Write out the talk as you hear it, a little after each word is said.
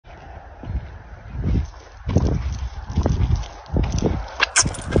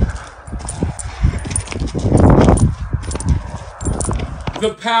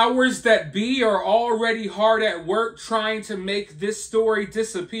The powers that be are already hard at work trying to make this story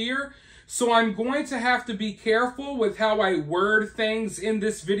disappear, so I'm going to have to be careful with how I word things in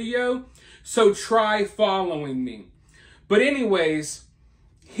this video, so try following me. But anyways,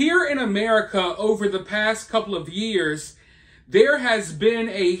 here in America over the past couple of years, there has been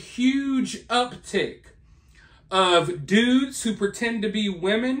a huge uptick of dudes who pretend to be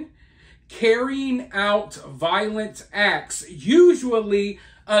women carrying out violent acts, usually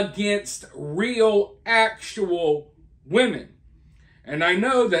against real, actual women. And I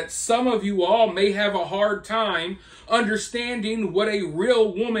know that some of you all may have a hard time understanding what a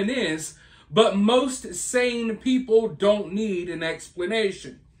real woman is, but most sane people don't need an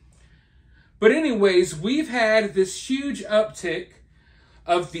explanation. But anyways, we've had this huge uptick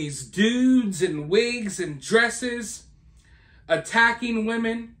of these dudes in wigs and dresses attacking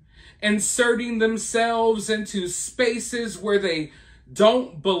women, inserting themselves into spaces where they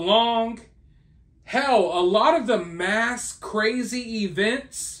don't belong. Hell, a lot of the mass crazy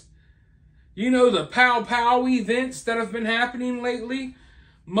events, you know, the pow pow events that have been happening lately,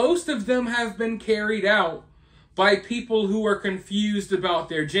 most of them have been carried out by people who are confused about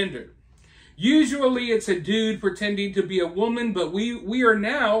their gender. Usually it's a dude pretending to be a woman, but we are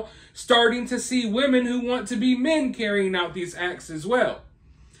now starting to see women who want to be men carrying out these acts as well.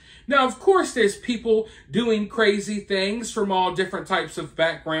 Now, of course, there's people doing crazy things from all different types of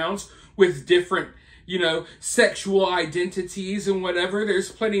backgrounds with different, you know, sexual identities and whatever.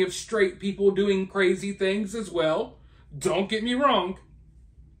 There's plenty of straight people doing crazy things as well. Don't get me wrong.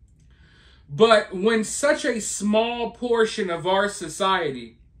 But when such a small portion of our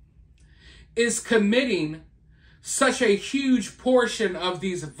society is committing such a huge portion of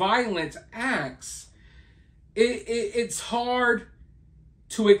these violent acts, it's hard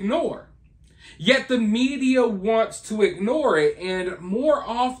to ignore. Yet the media wants to ignore it, and more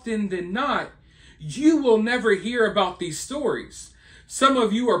often than not, you will never hear about these stories. Some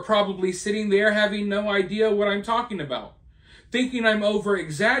of you are probably sitting there having no idea what I'm talking about, thinking I'm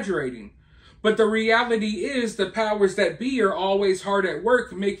over-exaggerating. But the reality is the powers that be are always hard at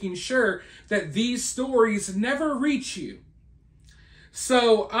work making sure that these stories never reach you.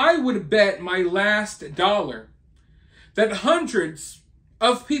 So I would bet my last dollar that hundreds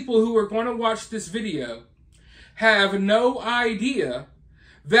of people who are going to watch this video have no idea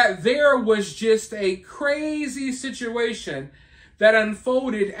that there was just a crazy situation that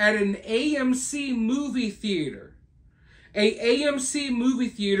unfolded at an AMC movie theater. A AMC movie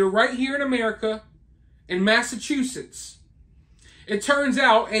theater right here in America, in Massachusetts. It turns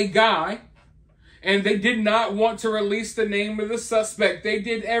out a guy, and they did not want to release the name of the suspect. They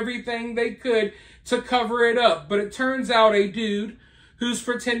did everything they could to cover it up. But it turns out a dude who's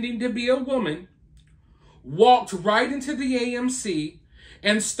pretending to be a woman walked right into the AMC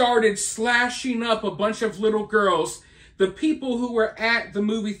and started slashing up a bunch of little girls. The people who were at the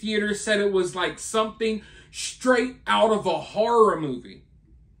movie theater said it was like something straight out of a horror movie.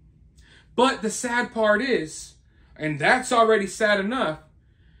 But the sad part is, and that's already sad enough,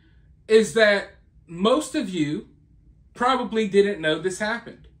 is that most of you probably didn't know this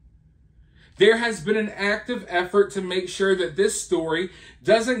happened. There has been an active effort to make sure that this story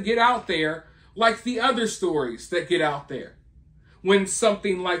doesn't get out there like the other stories that get out there when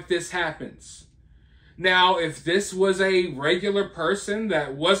something like this happens. Now, if this was a regular person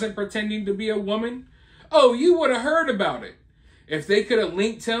that wasn't pretending to be a woman, oh, you would have heard about it. If they could have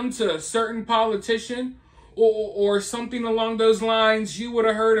linked him to a certain politician or something along those lines, you would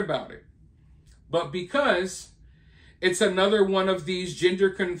have heard about it. But because it's another one of these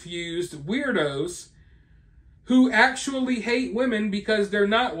gender-confused weirdos who actually hate women because they're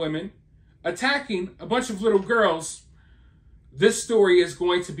not women, attacking a bunch of little girls, this story is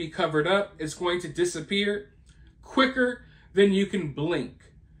going to be covered up. It's going to disappear quicker than you can blink.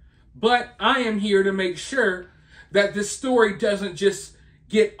 But I am here to make sure that this story doesn't just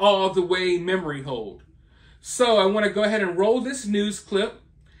get all the way memory hold. So I want to go ahead and roll this news clip.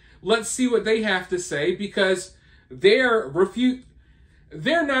 Let's see what they have to say, because they're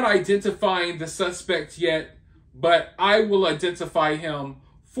not identifying the suspect yet, but I will identify him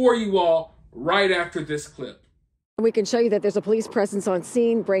for you all right after this clip. We can show you that there's a police presence on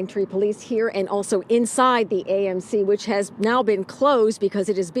scene, Braintree Police here, and also inside the AMC, which has now been closed because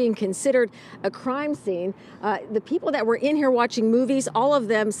it is being considered a crime scene. The people that were in here watching movies, all of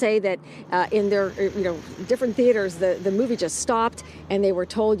them say that in their different theaters, the movie just stopped and they were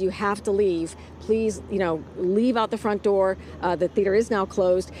told, you have to leave. Please, leave out the front door. The theater is now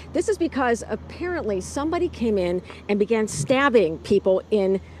closed. This is because apparently somebody came in and began stabbing people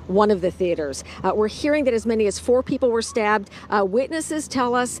in one of the theaters. We're hearing that as many as 4 people were stabbed. Witnesses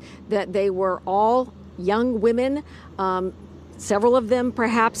tell us that they were all young women. Several of them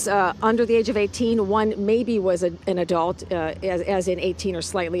perhaps under the age of 18. One maybe was an adult, as in 18 or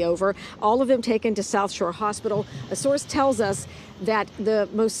slightly over. All of them taken to South Shore Hospital. A source tells us that the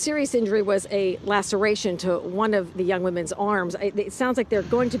most serious injury was a laceration to one of the young women's arms. It sounds like they're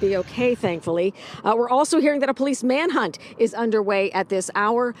going to be okay, thankfully. We're also hearing that a police manhunt is underway at this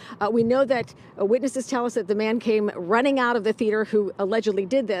hour. We know that witnesses tell us that the man came running out of the theater who allegedly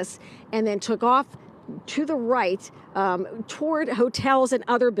did this and then took off to the right toward hotels and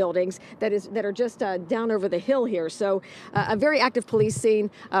other buildings that are just down over the hill here. So a very active police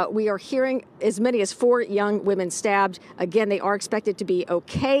scene. We are hearing as many as 4 young women stabbed. Again, they are expected to be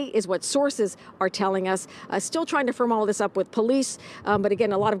okay, is what sources are telling us. Still trying to firm all this up with police. But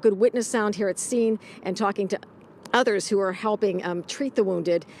again, a lot of good witness sound here at scene and talking to others who are helping treat the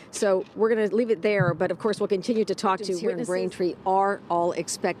wounded. So we're going to leave it there, but of course we'll continue to talk to here in Braintree are all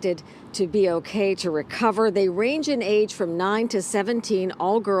expected to be okay, to recover. They range in age from 9 to 17,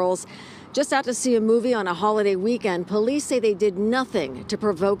 all girls. Just out to see a movie on a holiday weekend, police say they did nothing to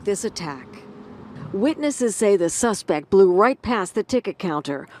provoke this attack. Witnesses say the suspect blew right past the ticket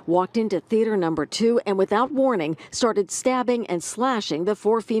counter, walked into theater number 2, and without warning started stabbing and slashing the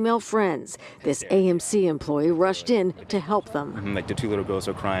 4 female friends. This AMC employee rushed in to help them. Like the 2 little girls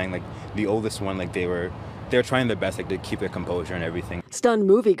were crying. Like the oldest one, like they were trying their best, like, to keep their composure and everything. Stunned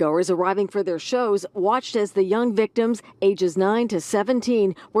moviegoers arriving for their shows watched as the young victims, ages 9 to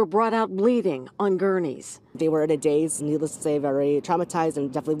 17, were brought out bleeding on gurneys. They were in a daze, needless to say, very traumatized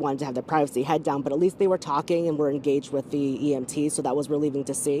and definitely wanted to have their privacy head down, but at least they were talking and were engaged with the EMT, so that was relieving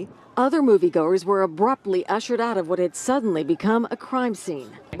to see. Other moviegoers were abruptly ushered out of what had suddenly become a crime scene.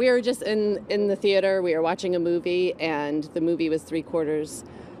 We were just in the theater, we were watching a movie, and the movie was 3/4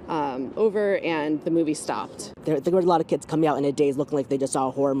 over, and the movie stopped. There were a lot of kids coming out in a daze looking like they just saw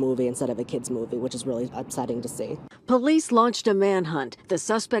a horror movie instead of a kid's movie, which is really upsetting to see. Police launched a manhunt. The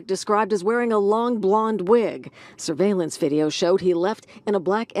suspect described as wearing a long blonde wig. Surveillance video showed he left in a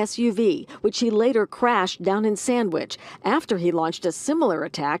black SUV, which he later crashed down in Sandwich after he launched a similar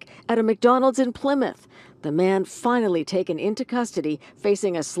attack at a McDonald's in Plymouth. The man finally taken into custody,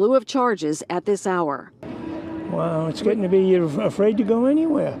 facing a slew of charges at this hour. Wow, it's getting to be you're afraid to go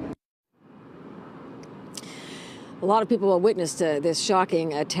anywhere. A lot of people will witness this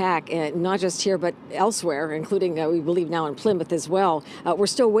shocking attack, not just here but elsewhere, including, we believe, now in Plymouth as well. We're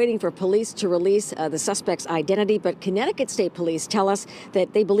still waiting for police to release the suspect's identity, but Connecticut State Police tell us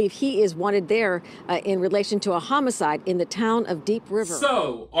that they believe he is wanted there in relation to a homicide in the town of Deep River.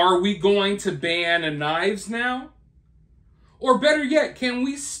 So, are we going to ban knives now? Or better yet, can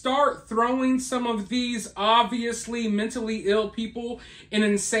we start throwing some of these obviously mentally ill people in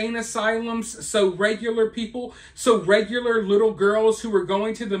insane asylums so regular people, so regular little girls who are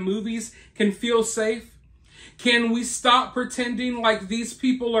going to the movies can feel safe? Can we stop pretending like these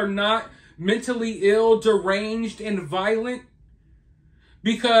people are not mentally ill, deranged, and violent?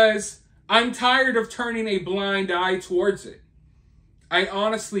 Because I'm tired of turning a blind eye towards it. I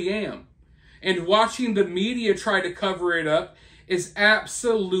honestly am. And watching the media try to cover it up is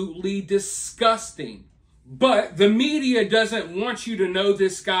absolutely disgusting. But the media doesn't want you to know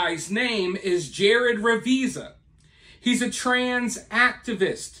this guy's name is Jared Revisa. He's a trans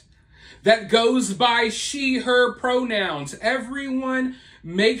activist that goes by she, her pronouns. Everyone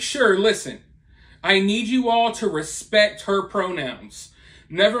make sure, listen, I need you all to respect her pronouns.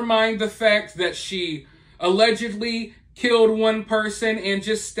 Never mind the fact that she allegedly killed one person and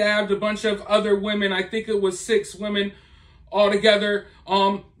just stabbed a bunch of other women. I think it was 6 women altogether.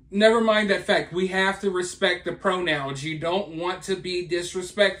 Never mind that fact. We have to respect the pronouns. You don't want to be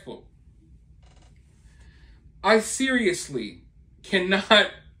disrespectful. I seriously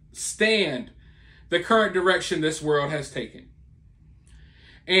cannot stand the current direction this world has taken.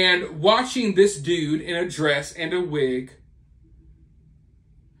 And watching this dude in a dress and a wig,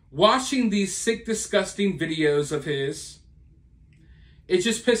 watching these sick, disgusting videos of his, it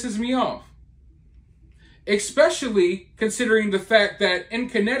just pisses me off. Especially considering the fact that in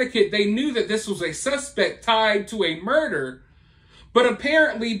Connecticut, they knew that this was a suspect tied to a murder, but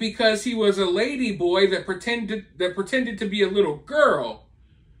apparently because he was a lady boy that pretended to be a little girl,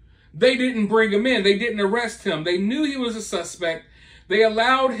 they didn't bring him in. They didn't arrest him. They knew he was a suspect. They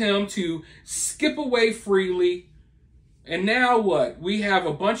allowed him to skip away freely. And now what? We have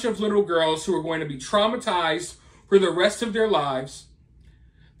a bunch of little girls who are going to be traumatized for the rest of their lives.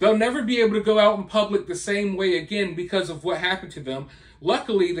 They'll never be able to go out in public the same way again because of what happened to them.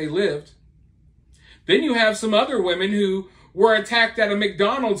 Luckily, they lived. Then you have some other women who were attacked at a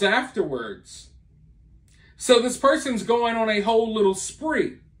McDonald's afterwards. So this person's going on a whole little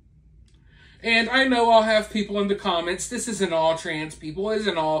spree. And I know I'll have people in the comments, this isn't all trans people,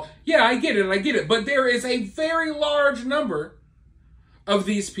 isn't all... Yeah, I get it. But there is a very large number of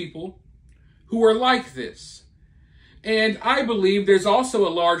these people who are like this. And I believe there's also a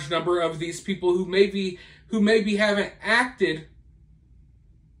large number of these people who maybe haven't acted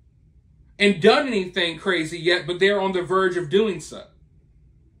and done anything crazy yet, but they're on the verge of doing so.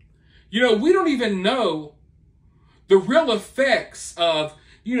 You know, we don't even know the real effects of,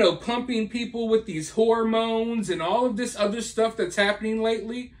 you know, pumping people with these hormones and all of this other stuff that's happening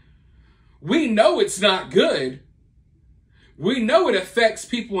lately. We know it's not good. We know it affects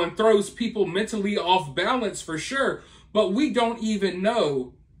people and throws people mentally off balance for sure, but we don't even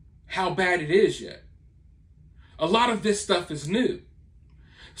know how bad it is yet. A lot of this stuff is new.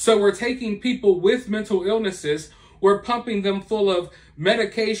 So we're taking people with mental illnesses, we're pumping them full of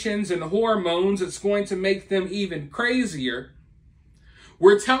medications and hormones that's going to make them even crazier.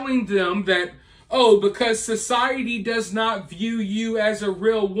 We're telling them that, oh, because society does not view you as a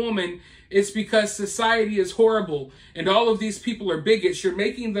real woman, it's because society is horrible and all of these people are bigots. You're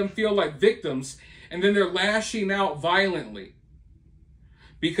making them feel like victims, and then they're lashing out violently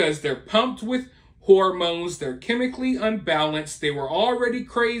because they're pumped with hormones, they're chemically unbalanced, they were already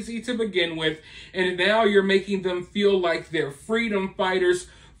crazy to begin with, and now you're making them feel like they're freedom fighters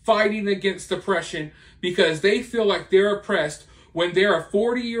fighting against oppression because they feel like they're oppressed when they're a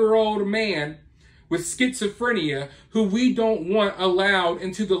 40-year-old man with schizophrenia who we don't want allowed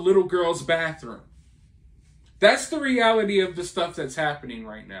into the little girl's bathroom. That's the reality of the stuff that's happening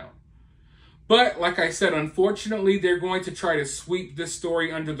right now. But like I said, unfortunately, they're going to try to sweep this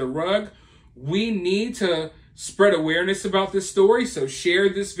story under the rug. We need to spread awareness about this story, so share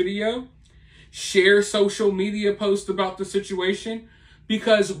this video, share social media posts about the situation,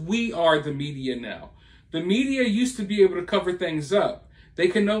 because we are the media now. The media used to be able to cover things up. They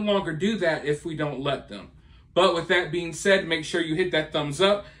can no longer do that if we don't let them. But with that being said, make sure you hit that thumbs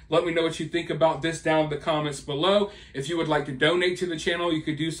up. Let me know what you think about this down in the comments below. If you would like to donate to the channel, you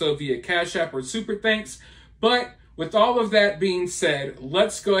could do so via Cash App or Super Thanks. But with all of that being said,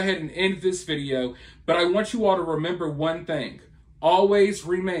 let's go ahead and end this video. But I want you all to remember one thing. Always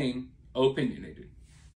remain opinionated.